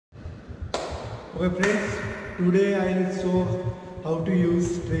Okay friends, today I will show how to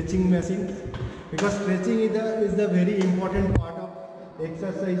use stretching machines, because stretching is the very important part of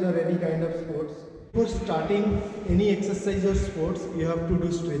exercise or any kind of sports. Before starting any exercise or sports, you have to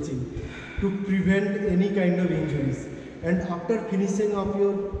do stretching to prevent any kind of injuries. And after finishing of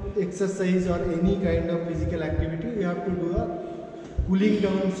your exercise or any kind of physical activity, you have to do a cooling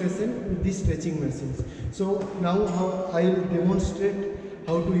down session with these stretching machines. So now I will demonstrate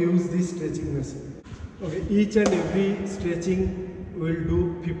how to use this stretching machine. Okay, each and every stretching will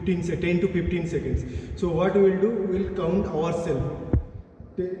do 10 to 15 seconds. So what we will do, we will count ourselves.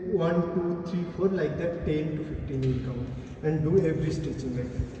 1, 2, 3, 4 like that, 10 to 15 we will count and do every stretching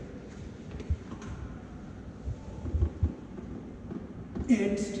like that.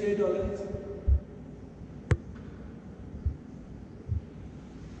 8 straight always.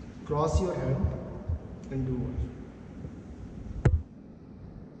 Cross your hand and do one.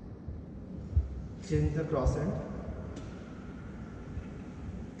 Change the cross hand.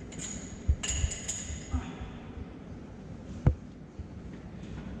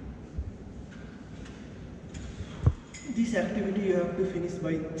 This activity you have to finish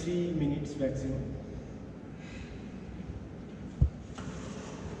by 3 minutes maximum.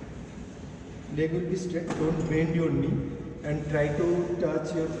 Leg will be straight, don't bend your knee and try to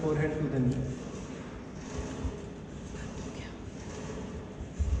touch your forehand to the knee.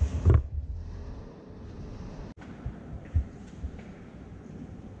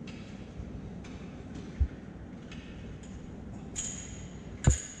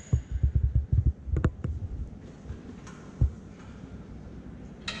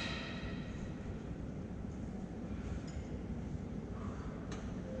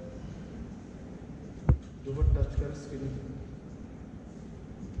 दोनों touch कर skin.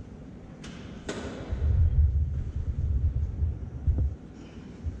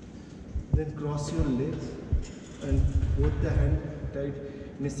 Then cross your legs and both the hand tight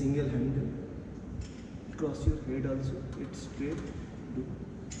in a single handle. Cross your head also. It's straight. Do.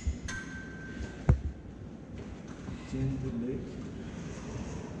 Change the leg.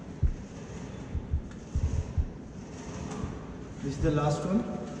 This is the last one.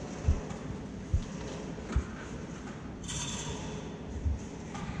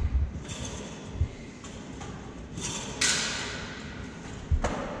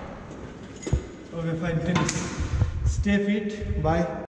 Okay, fine, finish. Stay fit. Bye.